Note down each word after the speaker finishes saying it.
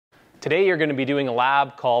Today you're going to be doing a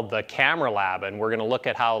lab called the camera lab, and we're going to look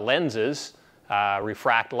at how lenses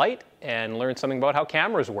refract light and learn something about how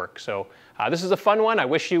cameras work. So this is a fun one. I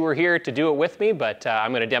wish you were here to do it with me, but I'm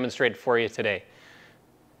going to demonstrate it for you today.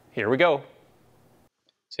 Here we go.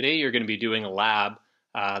 Today you're going to be doing a lab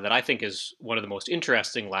that I think is one of the most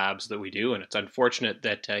interesting labs that we do, and it's unfortunate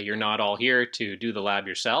that you're not all here to do the lab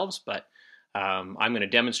yourselves, but I'm going to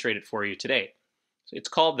demonstrate it for you today. It's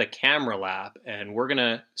called the camera lab, and we're going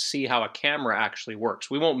to see how a camera actually works.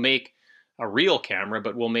 We won't make a real camera,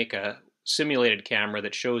 but we'll make a simulated camera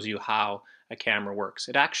that shows you how a camera works.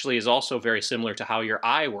 It actually is also very similar to how your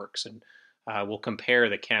eye works, and we'll compare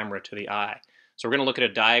the camera to the eye. So we're going to look at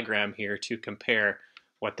a diagram here to compare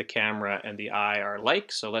what the camera and the eye are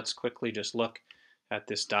like. So let's quickly just look at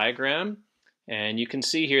this diagram. And you can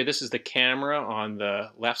see here, this is the camera on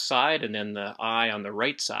the left side and then the eye on the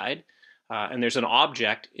right side. And there's an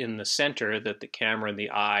object in the center that the camera and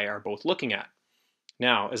the eye are both looking at.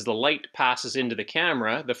 Now, as the light passes into the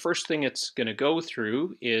camera, the first thing it's going to go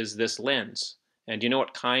through is this lens. And do you know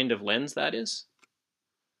what kind of lens that is?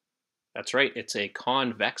 That's right, it's a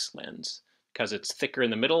convex lens, because it's thicker in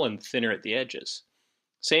the middle and thinner at the edges.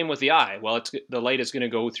 Same with the eye. Well, the light is going to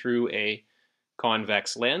go through a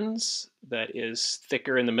convex lens that is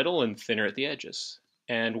thicker in the middle and thinner at the edges.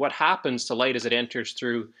 And what happens to light as it enters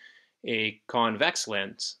through a convex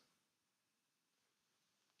lens?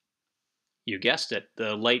 You guessed it,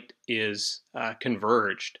 the light is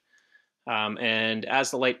converged. And as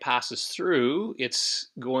the light passes through, it's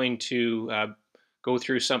going to go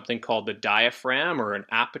through something called the diaphragm, or an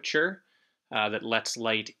aperture that lets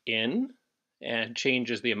light in and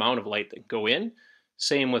changes the amount of light that can go in.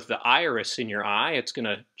 Same with the iris in your eye. It's going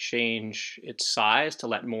to change its size to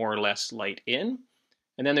let more or less light in.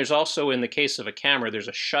 And then there's also, in the case of a camera, there's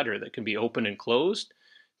a shutter that can be open and closed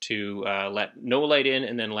to let no light in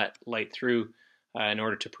and then let light through in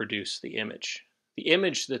order to produce the image. The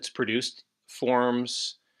image that's produced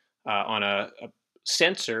forms on a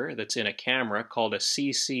sensor that's in a camera called a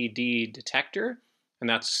CCD detector, and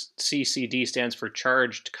that's CCD stands for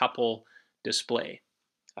Charged Couple Display.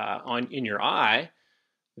 In your eye,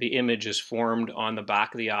 the image is formed on the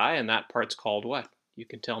back of the eye, and that part's called what? You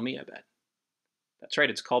can tell me, I bet. That's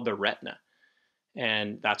right, it's called the retina,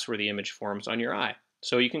 and that's where the image forms on your eye.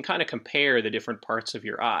 So you can kind of compare the different parts of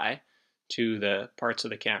your eye to the parts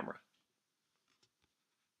of the camera.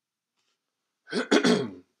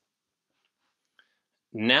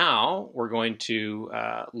 Now we're going to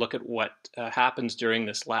look at what happens during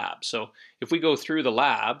this lab. So if we go through the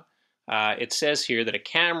lab, it says here that a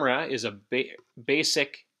camera is a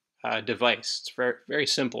basic device. It's very, very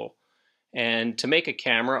simple. And to make a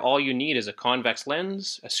camera, all you need is a convex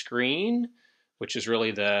lens, a screen, which is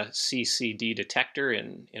really the CCD detector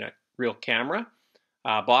in a real camera,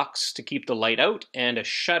 a box to keep the light out, and a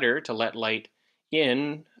shutter to let light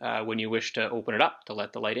in when you wish to open it up to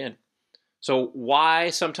let the light in. So why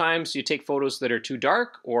sometimes you take photos that are too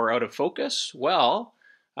dark or out of focus? Well,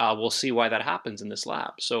 we'll see why that happens in this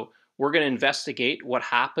lab. So we're going to investigate what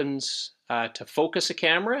happens to focus a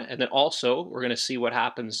camera, and then also we're going to see what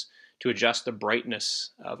happens to adjust the brightness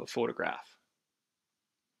of a photograph.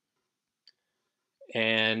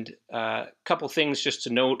 And a couple things just to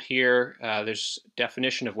note here. There's a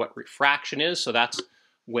definition of what refraction is. So that's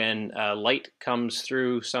when light comes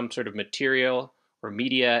through some sort of material or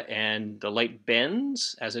media and the light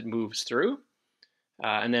bends as it moves through.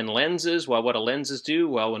 And then lenses, well, what do lenses do?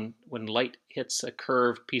 Well, when light hits a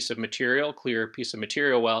curved piece of material, clear piece of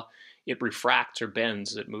material, well, it refracts or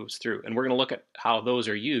bends as it moves through. And we're going to look at how those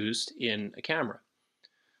are used in a camera.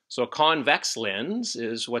 So a convex lens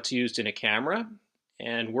is what's used in a camera,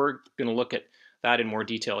 and we're going to look at that in more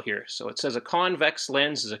detail here. So it says a convex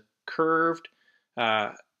lens is a curved,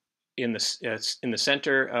 in the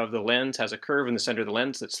center of the lens, has a curve in the center of the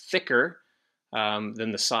lens that's thicker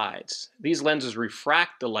than the sides. These lenses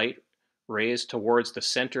refract the light rays towards the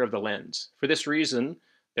center of the lens. For this reason,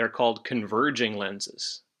 they're called converging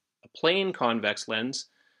lenses. A plain convex lens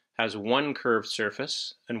has one curved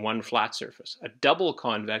surface and one flat surface. A double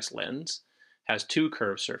convex lens has two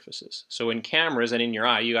curved surfaces. So in cameras and in your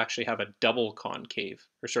eye, you actually have a double convex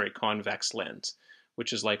lens,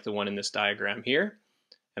 which is like the one in this diagram here,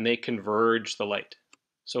 and they converge the light.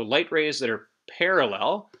 So light rays that are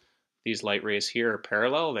parallel, these light rays here are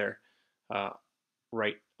parallel, they're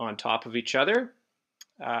right on top of each other.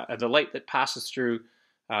 The light that passes through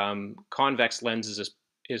convex lenses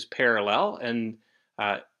is parallel, and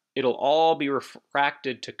it'll all be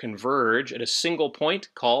refracted to converge at a single point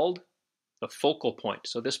called the focal point.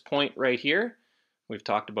 So this point right here, we've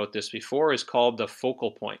talked about this before, is called the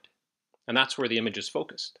focal point. And that's where the image is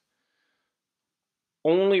focused.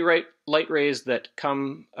 Only light rays that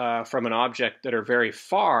come from an object that are very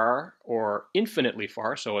far or infinitely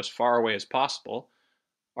far, so as far away as possible,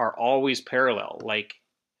 are always parallel, like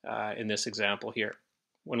in this example here.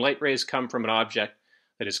 When light rays come from an object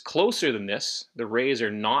that is closer than this, the rays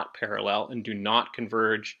are not parallel and do not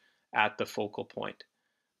converge at the focal point,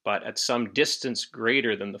 but at some distance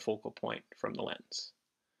greater than the focal point from the lens.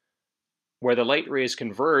 Where the light rays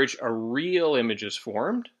converge, a real image is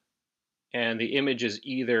formed, and the image is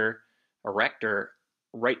either erect or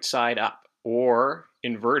right side up or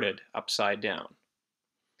inverted upside down.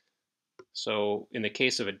 So in the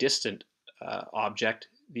case of a distant object,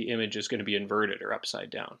 the image is going to be inverted or upside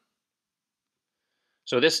down.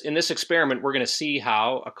 So in this experiment, we're going to see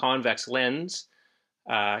how a convex lens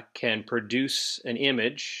can produce an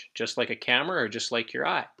image just like a camera or just like your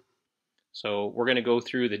eye. So we're going to go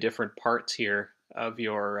through the different parts here of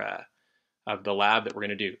of the lab that we're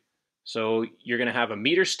going to do. So you're going to have a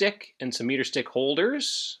meter stick and some meter stick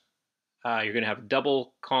holders. You're going to have a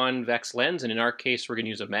double convex lens, and in our case, we're going to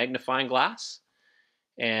use a magnifying glass.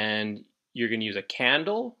 And you're going to use a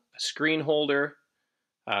candle, a screen holder,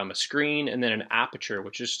 a screen, and then an aperture,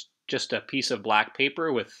 which is just a piece of black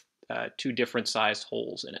paper with two different sized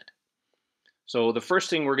holes in it. So the first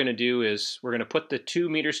thing we're going to do is we're going to put the 2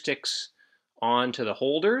 meter sticks onto the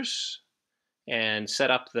holders and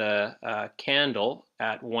set up the candle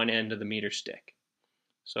at one end of the meter stick.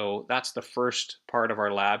 So that's the first part of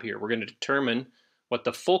our lab here. We're going to determine what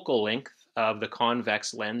the focal length of the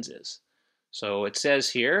convex lens is. So it says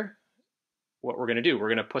here what we're going to do. We're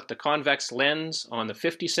going to put the convex lens on the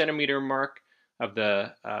 50 centimeter mark of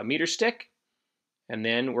the meter stick, and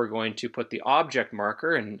then we're going to put the object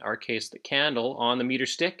marker, in our case the candle, on the meter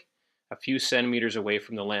stick a few centimeters away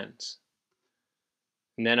from the lens.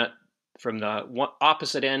 And then from the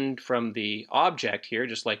opposite end from the object here,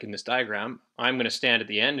 just like in this diagram, I'm going to stand at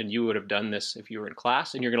the end, and you would have done this if you were in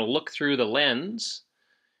class, and you're going to look through the lens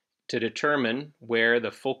to determine where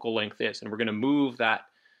the focal length is. And we're going to move that,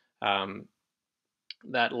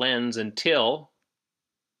 that lens until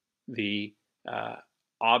the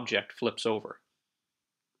object flips over.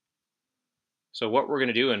 So what we're going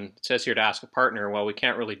to do, and it says here to ask a partner, well, we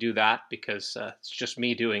can't really do that because it's just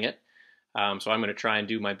me doing it. So I'm going to try and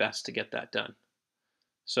do my best to get that done.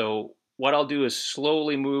 So what I'll do is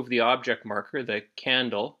slowly move the object marker, the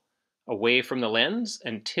candle, away from the lens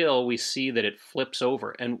until we see that it flips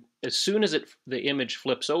over. And as soon as the image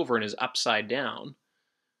flips over and is upside down,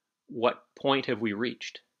 what point have we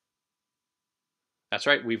reached? That's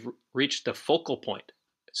right, we've reached the focal point.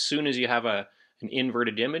 As soon as you have an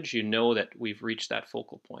inverted image, you know that we've reached that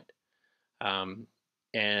focal point.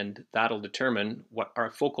 And that'll determine what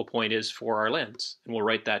our focal point is for our lens. And we'll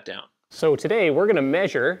write that down. So today we're going to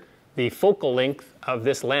measure the focal length of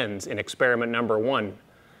this lens in experiment number 1.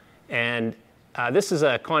 And this is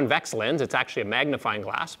a convex lens. It's actually a magnifying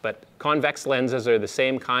glass, but convex lenses are the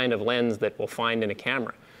same kind of lens that we'll find in a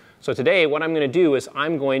camera. So today what I'm going to do is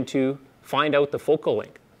I'm going to find out the focal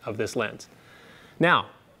length of this lens. Now,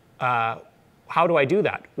 how do I do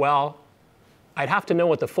that? Well, I'd have to know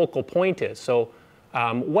what the focal point is. So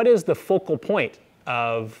what is the focal point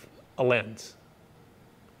of a lens?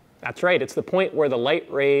 That's right, it's the point where the light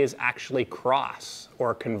rays actually cross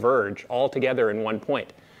or converge all together in one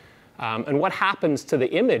point. And what happens to the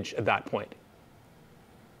image at that point?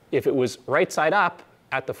 If it was right side up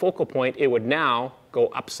at the focal point, it would now go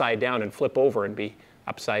upside down and flip over and be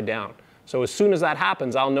upside down. So as soon as that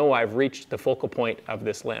happens, I'll know I've reached the focal point of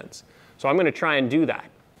this lens. So I'm going to try and do that.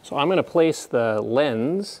 So I'm going to place the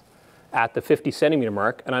lens at the 50 centimeter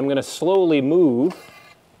mark, and I'm going to slowly move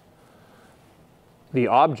the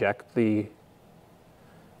object, the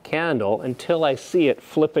candle, until I see it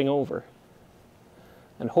flipping over.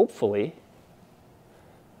 And hopefully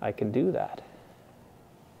I can do that.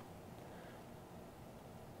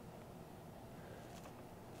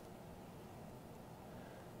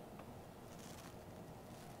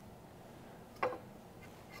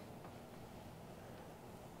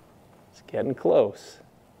 It's getting close.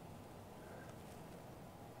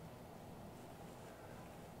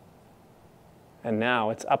 And now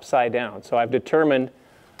it's upside down. So I've determined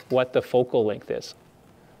what the focal length is.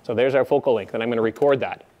 So there's our focal length, and I'm going to record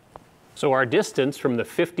that. So our distance from the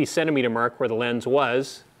 50 centimeter mark where the lens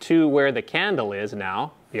was to where the candle is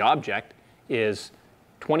now, the object, is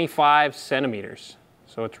 25 centimeters.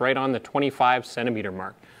 So it's right on the 25 centimeter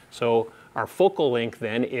mark. So our focal length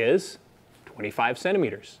then is 25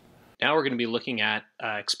 centimeters. Now we're going to be looking at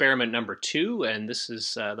experiment number 2, and this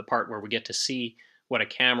is the part where we get to see what a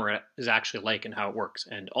camera is actually like and how it works.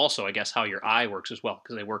 And also, I guess, how your eye works as well,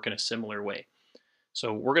 because they work in a similar way.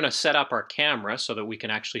 So we're going to set up our camera so that we can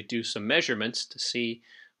actually do some measurements to see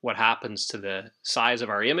what happens to the size of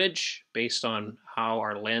our image based on how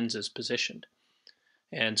our lens is positioned.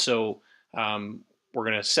 And so we're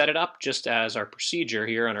going to set it up just as our procedure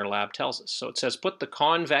here on our lab tells us. So it says put the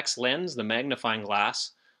convex lens, the magnifying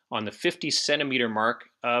glass, on the 50 centimeter mark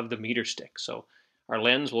of the meter stick. So our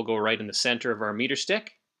lens will go right in the center of our meter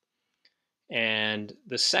stick. And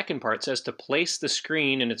the second part says to place the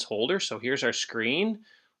screen in its holder. So here's our screen.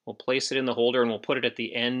 We'll place it in the holder and we'll put it at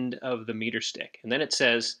the end of the meter stick. And then it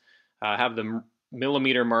says have the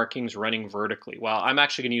millimeter markings running vertically. Well, I'm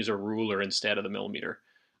actually going to use a ruler instead of the millimeter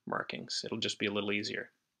markings. It'll just be a little easier.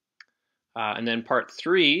 And then part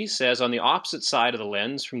 3 says on the opposite side of the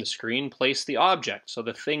lens from the screen, place the object. So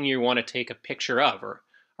the thing you want to take a picture of, or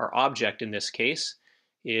our object in this case,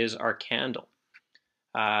 is our candle.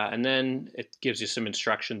 And then it gives you some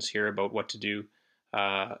instructions here about what to do,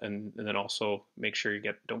 and then also make sure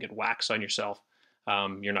you don't get wax on yourself.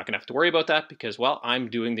 You're not going to have to worry about that because, well, I'm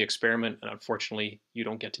doing the experiment, and unfortunately you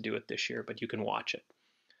don't get to do it this year, but you can watch it.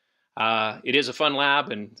 It is a fun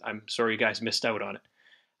lab, and I'm sorry you guys missed out on it.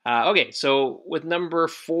 Okay, so with number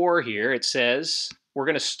 4 here, it says we're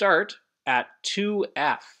going to start at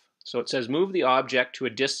 2F. So it says move the object to a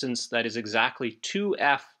distance that is exactly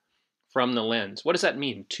 2F from the lens. What does that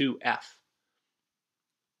mean, 2F?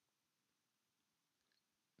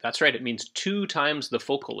 That's right, it means 2 times the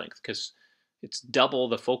focal length because it's double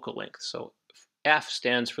the focal length. So F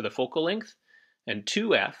stands for the focal length and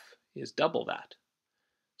 2F is double that.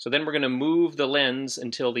 So then we're going to move the lens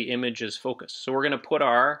until the image is focused. So we're going to put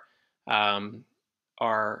our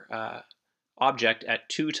object at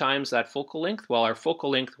 2 times that focal length. Well, our focal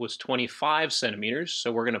length was 25 centimeters,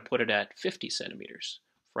 so we're going to put it at 50 centimeters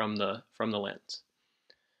from the lens.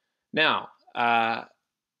 Now,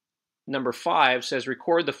 number 5 says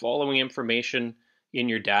record the following information in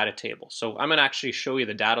your data table. So I'm going to actually show you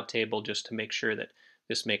the data table just to make sure that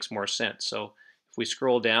this makes more sense. So if we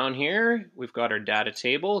scroll down here, we've got our data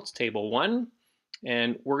table. It's table 1,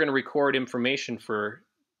 and we're going to record information for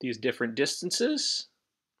these different distances,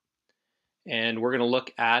 and we're going to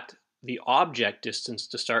look at the object distance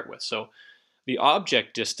to start with. So the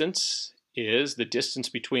object distance is the distance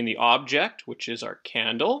between the object, which is our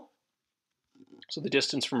candle. So the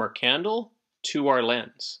distance from our candle to our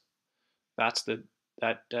lens. That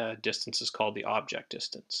distance is called the object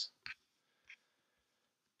distance.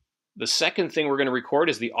 The second thing we're going to record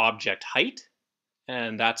is the object height,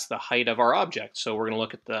 and that's the height of our object. So we're going to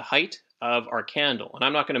look at the height of our candle. And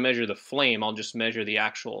I'm not going to measure the flame, I'll just measure the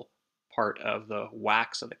actual part of the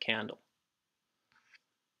wax of the candle.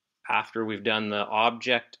 After we've done the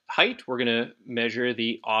object height, we're going to measure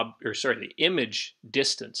the image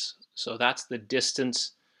distance. So that's the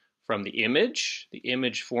distance from the image. The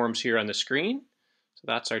image forms here on the screen. So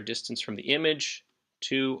that's our distance from the image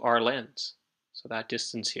to our lens. So that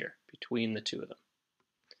distance here between the two of them.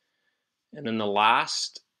 And then the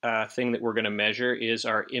last thing that we're going to measure is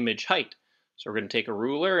our image height. So we're going to take a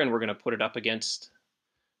ruler and we're going to put it up against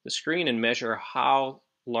the screen and measure how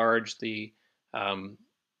large the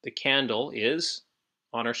candle is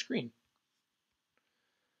on our screen.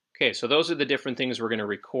 Okay, so those are the different things we're going to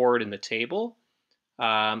record in the table.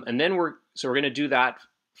 And then we're going to do that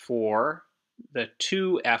for the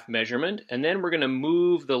 2F measurement, and then we're going to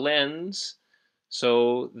move the lens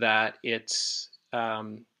so that it's,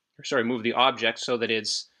 move the object so that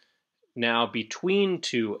it's now between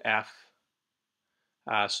 2F.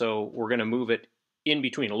 So we're going to move it in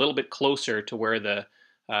between, a little bit closer to where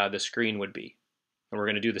the screen would be. And we're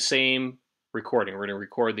going to do the same recording. We're going to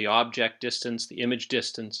record the object distance, the image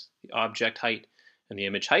distance, the object height, and the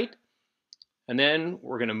image height. And then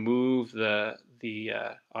we're going to move the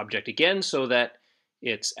object again so that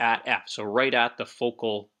it's at F, so right at the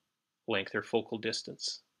focal length or focal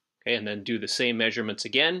distance. Okay, and then do the same measurements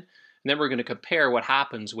again. And then we're going to compare what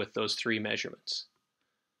happens with those 3 measurements.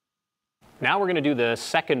 Now we're going to do the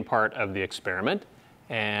second part of the experiment.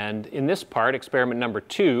 And in this part, experiment number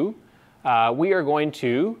 2, we are going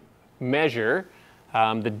to measure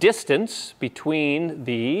the distance between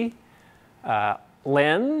the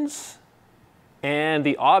lens and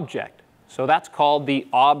the object. So that's called the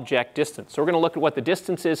object distance. So we're going to look at what the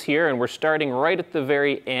distance is here, and we're starting right at the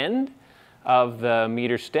very end of the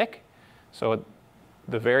meter stick. So at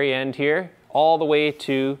the very end here, all the way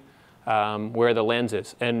to where the lens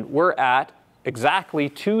is. And we're at exactly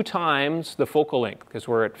 2 times the focal length because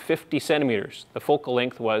we're at 50 centimeters. The focal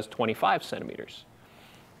length was 25 centimeters.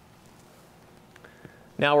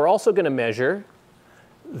 Now we're also going to measure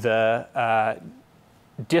the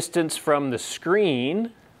distance from the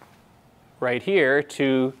screen right here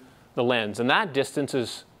to the lens. And that distance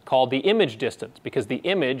is called the image distance because the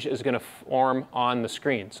image is going to form on the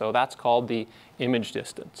screen. So that's called the image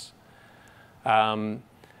distance. Then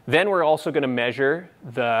we're also going to measure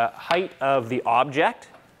the height of the object.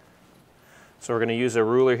 So we're going to use a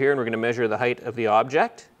ruler here and we're going to measure the height of the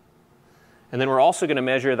object. And then we're also going to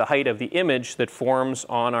measure the height of the image that forms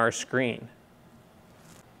on our screen.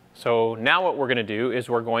 So now what we're going to do is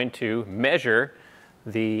we're going to measure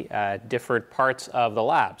the different parts of the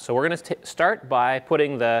lab. So we're going to start by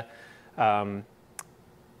putting the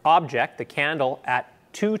object, the candle, at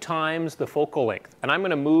 2 times the focal length. And I'm going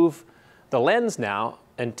to move the lens now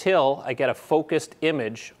until I get a focused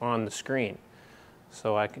image on the screen.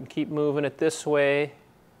 So I can keep moving it this way,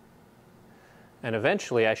 and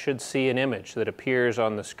eventually I should see an image that appears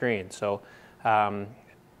on the screen. So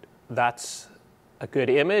that's a good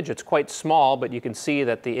image. It's quite small, but you can see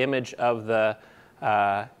that the image of the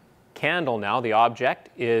candle now, the object,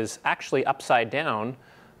 is actually upside down,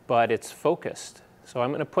 but it's focused. So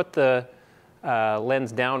I'm going to put the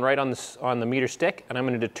lens down right on the meter stick, and I'm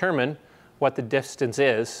going to determine what the distance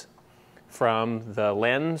is from the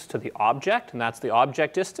lens to the object, and that's the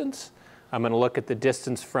object distance. I'm going to look at the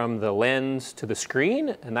distance from the lens to the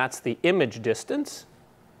screen, and that's the image distance.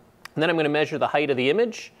 And then I'm going to measure the height of the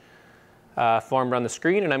image formed on the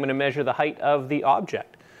screen, and I'm going to measure the height of the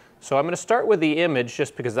object. So I'm going to start with the image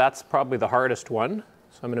just because that's probably the hardest one.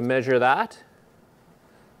 So I'm going to measure that.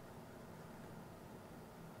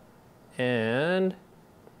 And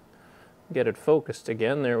get it focused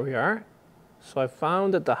again. There we are. So I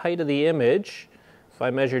found that the height of the image, if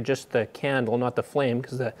I measure just the candle, not the flame,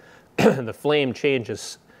 because the flame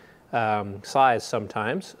changes size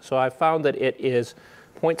sometimes. So I found that it is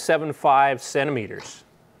 0.75 centimeters.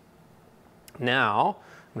 Now,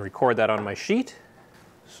 I'm going to record that on my sheet.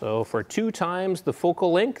 So for 2 times the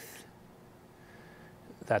focal length,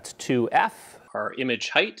 that's 2f. Our image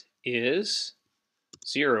height is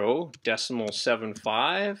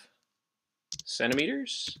 0.75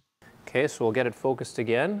 centimeters. Okay, so we'll get it focused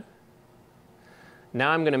again. Now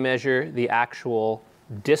I'm going to measure the actual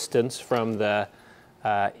distance from the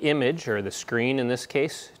image, or the screen in this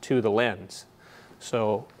case, to the lens.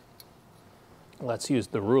 So let's use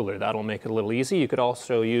the ruler. That'll make it a little easy. You could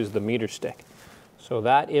also use the meter stick. So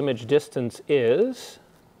that image distance is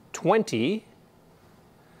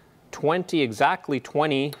exactly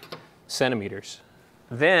 20 centimeters.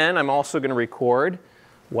 Then I'm also going to record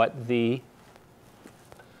what the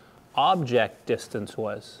object distance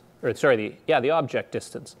was, or sorry, the object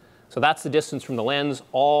distance. So that's the distance from the lens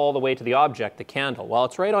all the way to the object, the candle. Well,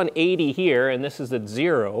 it's right on 80 here, and this is at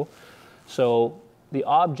 0. So the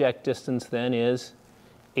object distance then is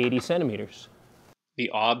 80 centimeters. The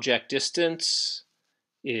object distance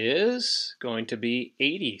is going to be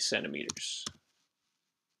 80 centimeters.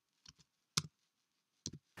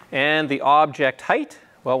 And the object height,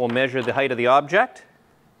 well, we'll measure the height of the object.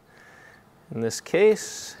 In this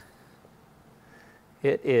case,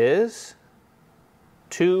 it is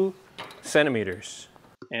 2 centimeters.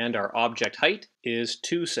 And our object height is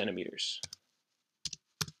 2 centimeters.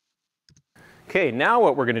 Okay, now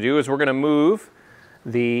what we're going to do is we're going to move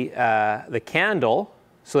the candle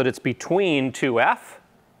so that it's between 2f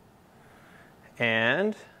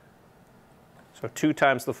and so 2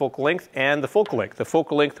 times the focal length and the focal length. The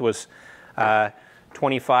focal length was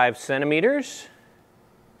 25 centimeters.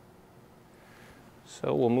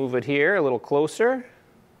 So we'll move it here a little closer.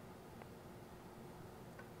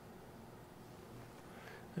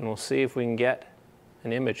 And we'll see if we can get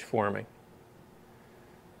an image forming.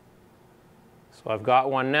 So I've got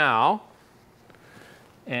one now.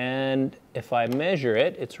 And if I measure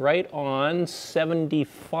it, it's right on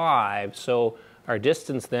 75. So our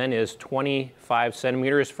distance then is 25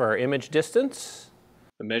 centimeters for our image distance.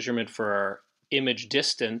 The measurement for our image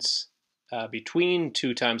distance between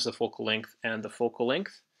 2 times the focal length and the focal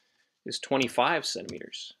length is 25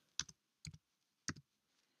 centimeters.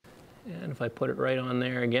 And if I put it right on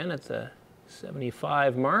there again, it's a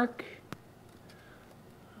 75 mark.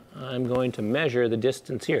 I'm going to measure the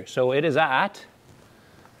distance here. So it is at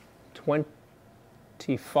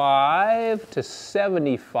 25 to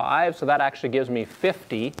 75, so that actually gives me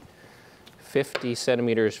 50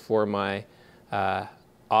 centimeters for my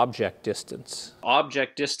object distance.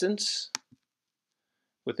 Object distance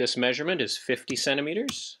with this measurement is 50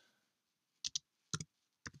 centimeters.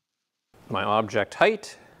 My object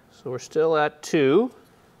height, so we're still at 2.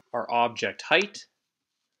 Our object height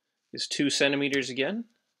is 2 centimeters again.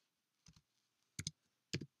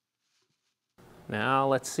 Now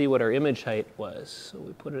let's see what our image height was. So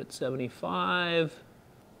we put it at 75,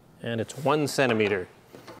 and it's 1 centimeter.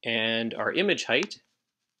 And our image height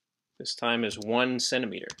this time is 1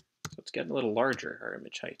 centimeter. So it's getting a little larger, our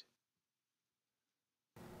image height.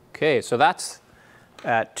 Okay, so that's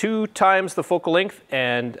at 2 times the focal length,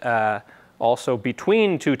 and also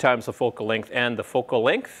between 2 times the focal length and the focal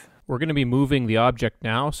length. We're going to be moving the object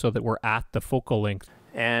now so that we're at the focal length.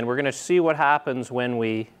 And we're going to see what happens when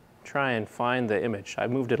we try and find the image. I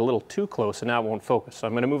moved it a little too close and now it won't focus. So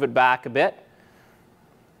I'm going to move it back a bit.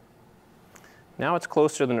 Now it's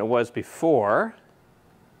closer than it was before.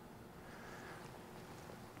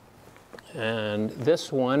 And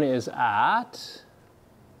this one is at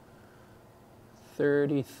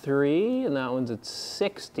 33 and that one's at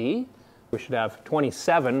 60. We should have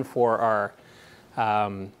 27 for our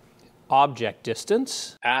object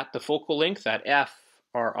distance. At the focal length, at F,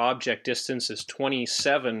 our object distance is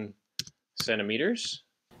 27 centimeters.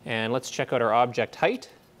 And let's check out our object height.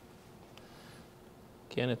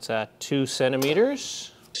 Again, it's at 2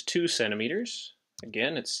 centimeters. It's 2 centimeters.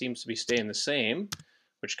 Again, it seems to be staying the same,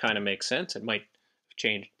 which kind of makes sense. It might have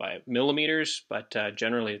changed by millimeters, but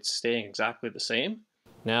generally it's staying exactly the same.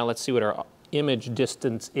 Now let's see what our image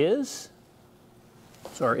distance is.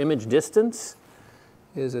 So our image distance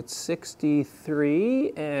is at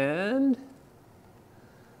 63, and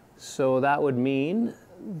so that would mean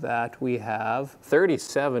that we have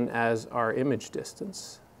 37 as our image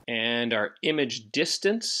distance. And our image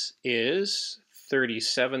distance is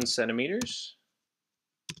 37 centimeters.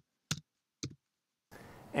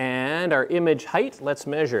 And our image height, let's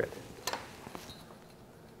measure it.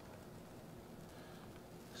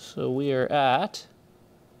 So we are at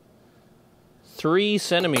 3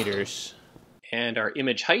 centimeters. And our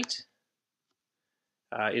image height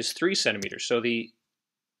is 3 centimeters. So the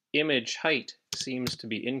image height seems to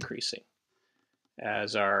be increasing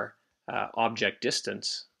as our object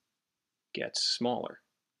distance gets smaller.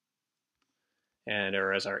 And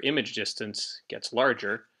or as our image distance gets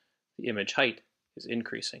larger, the image height is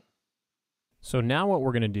increasing. So now what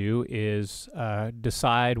we're going to do is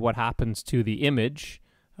decide what happens to the image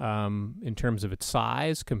in terms of its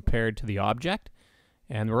size compared to the object.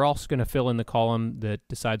 And we're also going to fill in the column that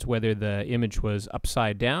decides whether the image was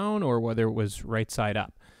upside down or whether it was right side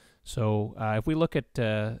up. So if we look at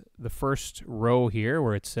the first row here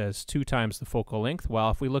where it says 2 times the focal length,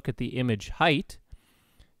 well, if we look at the image height,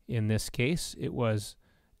 in this case, it was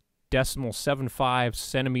 0.75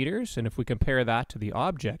 centimeters. And if we compare that to the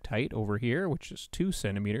object height over here, which is 2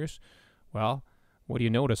 centimeters, well, what do you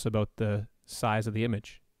notice about the size of the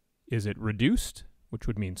image? Is it reduced, which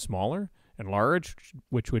would mean smaller, and large,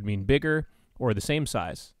 which would mean bigger, or the same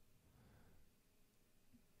size?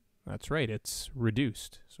 That's right, it's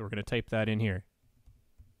reduced. So we're going to type that in here.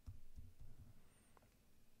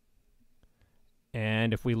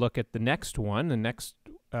 And if we look at the next one, the next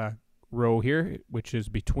row here, which is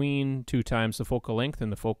between 2 times the focal length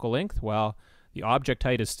and the focal length, well, the object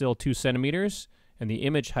height is still 2 centimeters, and the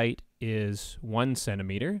image height is 1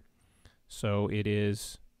 centimeter. So it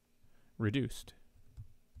is reduced.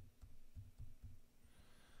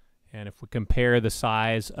 And if we compare the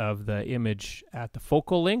size of the image at the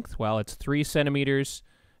focal length, well, it's 3 centimeters,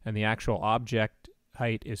 and the actual object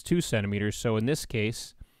height is 2 centimeters. So in this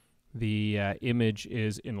case, the image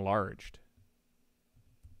is enlarged.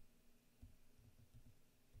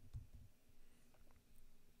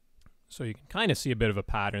 So you can kind of see a bit of a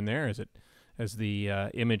pattern there as the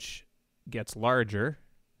image gets larger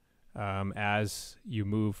as you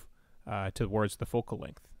move towards the focal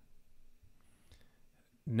length.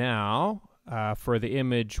 Now, for the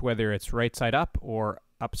image, whether it's right side up or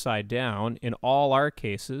upside down, in all our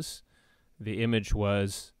cases, the image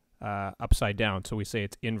was upside down, so we say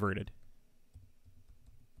it's inverted.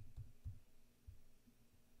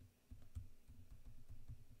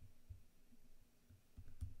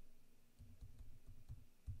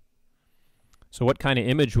 So what kind of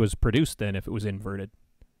image was produced then if it was inverted?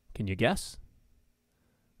 Can you guess?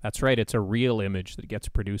 That's right, it's a real image that gets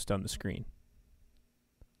produced on the screen.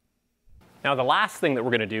 Now the last thing that we're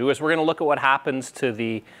going to do is we're going to look at what happens to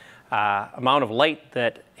the amount of light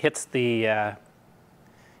that hits the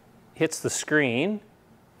screen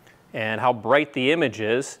and how bright the image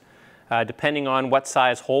is depending on what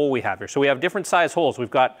size hole we have here. So we have different size holes. We've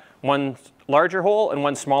got one larger hole and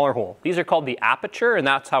one smaller hole. These are called the aperture, and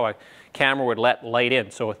that's how a camera would let light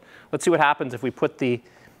in. So let's see what happens if we put the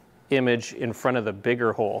image in front of the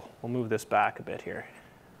bigger hole. We'll move this back a bit here.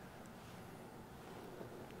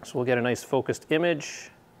 So we'll get a nice focused image,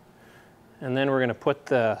 and then we're going to put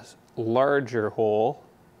the larger hole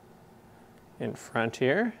in front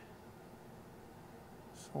here.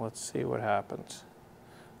 So let's see what happens.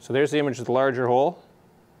 So there's the image with the larger hole.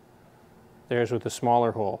 There's with the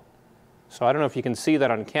smaller hole. So I don't know if you can see that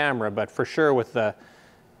on camera, but for sure with the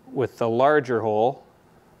larger hole,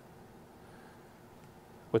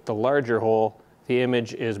 the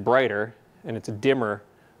image is brighter and it's dimmer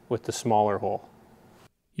with the smaller hole.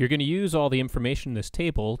 You're going to use all the information in this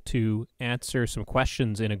table to answer some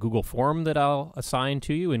questions in a Google form that I'll assign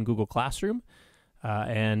to you in Google Classroom.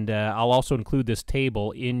 And I'll also include this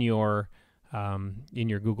table in your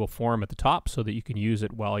Google form at the top so that you can use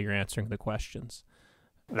it while you're answering the questions.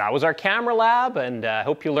 That was our camera lab, and I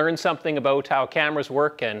hope you learned something about how cameras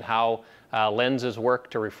work and how lenses work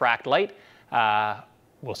to refract light.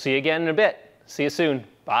 We'll see you again in a bit. See you soon.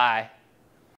 Bye.